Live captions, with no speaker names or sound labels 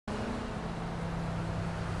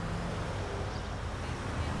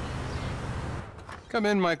Come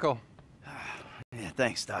in, Michael. Yeah,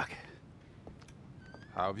 thanks, Doc.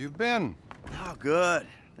 How have you been? Oh, good.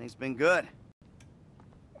 Things been good.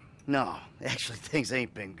 No, actually, things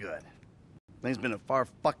ain't been good. Things been a far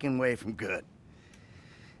fucking way from good.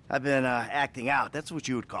 I've been, acting out. That's what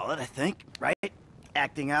you would call it, I think, right?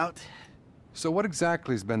 Acting out. So what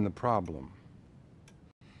exactly has been the problem?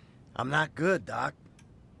 I'm not good, Doc.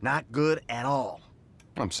 Not good at all.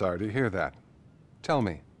 I'm sorry to hear that. Tell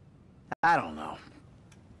me. I don't know.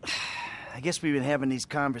 I guess we've been having these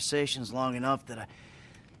conversations long enough that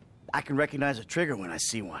I can recognize a trigger when I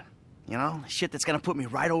see one. You know? Shit that's gonna put me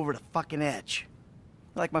right over the fucking edge.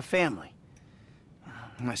 Like my family.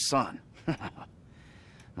 My son.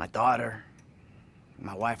 My daughter.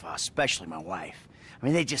 My wife, especially my wife. I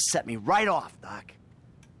mean, they just set me right off, Doc.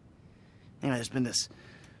 You know, there's been this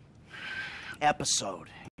episode.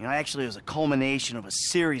 You know, actually, it was a culmination of a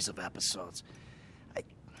series of episodes.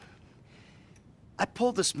 I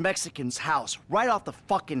pulled this Mexican's house right off the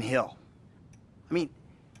fucking hill. I mean,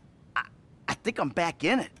 I think I'm back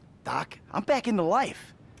in it, Doc. I'm back into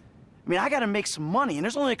life. I mean, I gotta make some money, and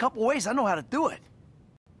there's only a couple ways I know how to do it.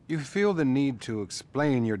 You feel the need to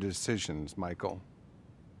explain your decisions, Michael.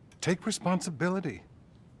 Take responsibility.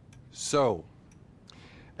 So,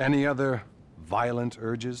 any other violent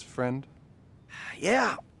urges, friend?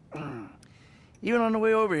 Yeah. Even on the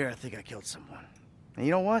way over here, I think I killed someone. And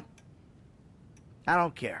you know what? I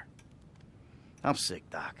don't care. I'm sick,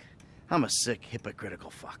 Doc. I'm a sick,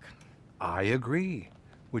 hypocritical fuck. I agree,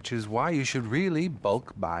 which is why you should really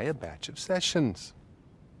bulk buy a batch of sessions.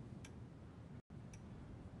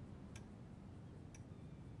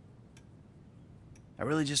 I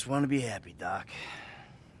really just want to be happy, Doc.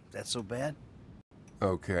 That so bad?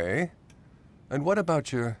 Okay. And what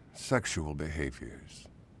about your sexual behaviors?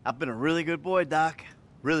 I've been a really good boy, Doc.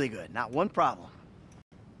 Really good. Not one problem.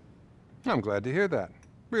 I'm glad to hear that.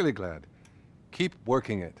 Really glad. Keep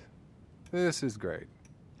working it. This is great.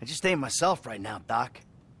 I just ain't myself right now, Doc.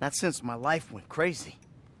 Not since my life went crazy.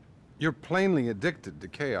 You're plainly addicted to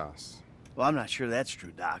chaos. Well, I'm not sure that's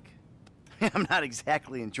true, Doc. I'm not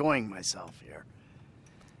exactly enjoying myself here.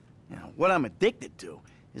 You know, what I'm addicted to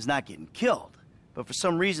is not getting killed. But for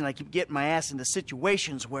some reason, I keep getting my ass into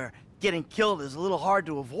situations where getting killed is a little hard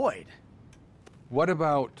to avoid. What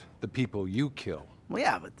about the people you kill? Well,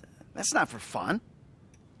 yeah, but that's not for fun.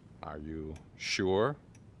 Are you sure?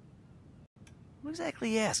 What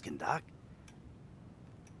exactly are you asking, Doc?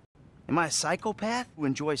 Am I a psychopath who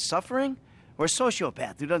enjoys suffering? Or a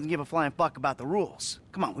sociopath who doesn't give a flying fuck about the rules?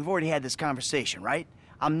 Come on, we've already had this conversation, right?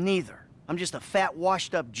 I'm neither. I'm just a fat,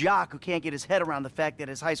 washed-up jock who can't get his head around the fact that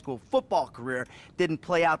his high school football career didn't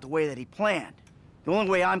play out the way that he planned. The only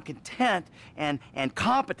way I'm content and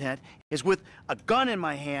competent is with a gun in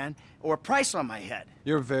my hand or a price on my head.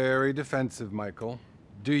 You're very defensive, Michael.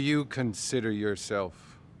 Do you consider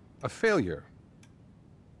yourself a failure?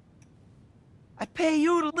 I pay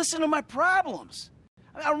you to listen to my problems.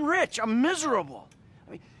 I'm rich. I'm miserable.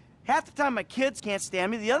 I mean, half the time my kids can't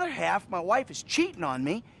stand me. The other half, my wife is cheating on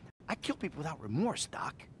me. I kill people without remorse,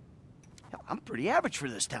 Doc. Hell, I'm pretty average for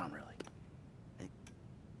this town, really.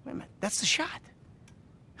 Wait a minute. That's the shot.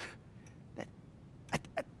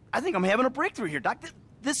 I think I'm having a breakthrough here, Doc.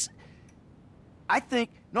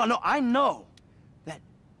 I know that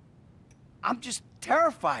I'm just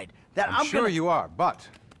terrified that I'm sure you are, but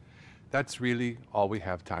that's really all we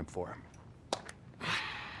have time for.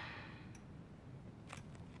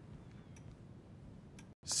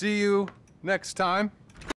 See you next time.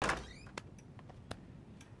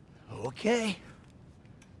 Okay.